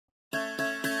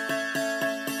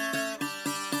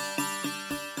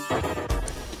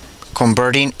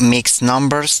Converting mixed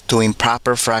numbers to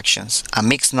improper fractions. A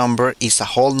mixed number is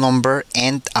a whole number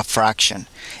and a fraction.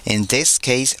 In this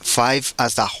case, 5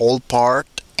 as the whole part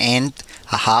and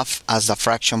a half as the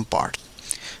fraction part.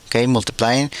 Okay,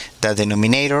 multiplying the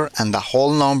denominator and the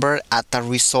whole number add a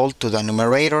result to the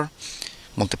numerator.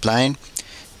 Multiplying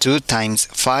 2 times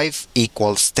 5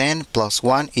 equals 10 plus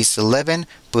 1 is 11.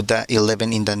 Put the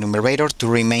 11 in the numerator. 2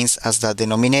 remains as the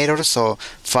denominator, so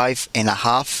 5 and a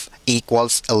half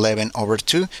equals 11 over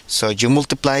 2. So you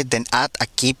multiply, then add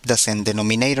and keep the same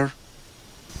denominator.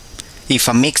 If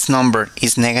a mixed number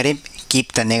is negative,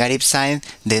 keep the negative sign,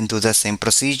 then do the same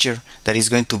procedure. That is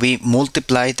going to be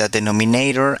multiply the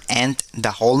denominator and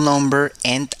the whole number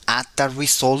and add the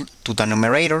result to the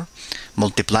numerator.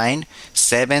 Multiplying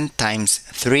 7 times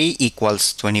 3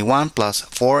 equals 21 plus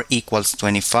 4 equals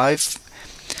 25,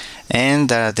 and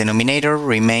the denominator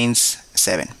remains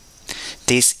 7.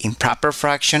 This improper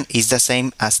fraction is the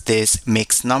same as this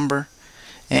mixed number,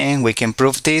 and we can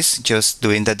prove this just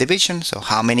doing the division. So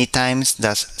how many times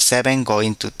does 7 go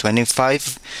into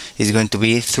 25? Is going to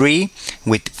be 3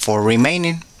 with 4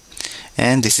 remaining,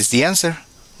 and this is the answer.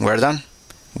 We're done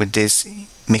with this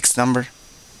mixed number.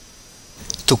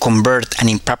 To convert an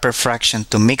improper fraction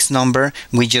to mixed number,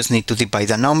 we just need to divide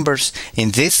the numbers.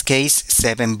 In this case,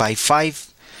 7 by 5.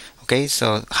 Okay,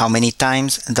 so how many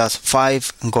times does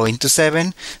 5 go into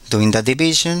 7? Doing the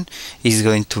division is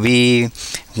going to be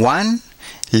 1.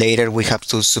 Later we have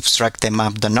to subtract them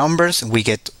up the numbers. We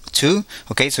get 2.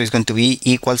 Okay, so it's going to be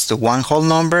equals to 1 whole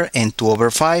number and 2 over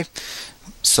 5.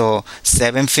 So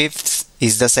 7/5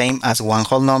 is the same as 1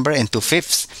 whole number and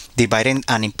 2/5. Dividing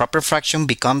an improper fraction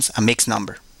becomes a mixed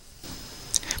number.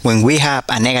 When we have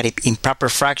a negative improper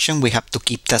fraction, we have to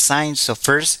keep the sign. So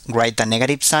first write the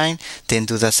negative sign, then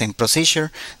do the same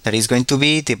procedure. That is going to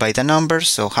be divide the numbers.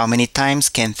 So how many times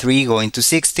can 3 go into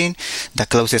 16? The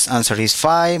closest answer is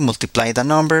 5. Multiply the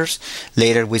numbers.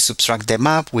 Later we subtract them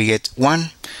up. We get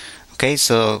 1. Okay,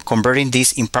 so converting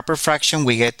this improper fraction,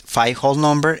 we get 5 whole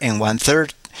number and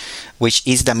 1/3, which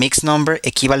is the mixed number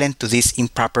equivalent to this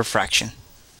improper fraction.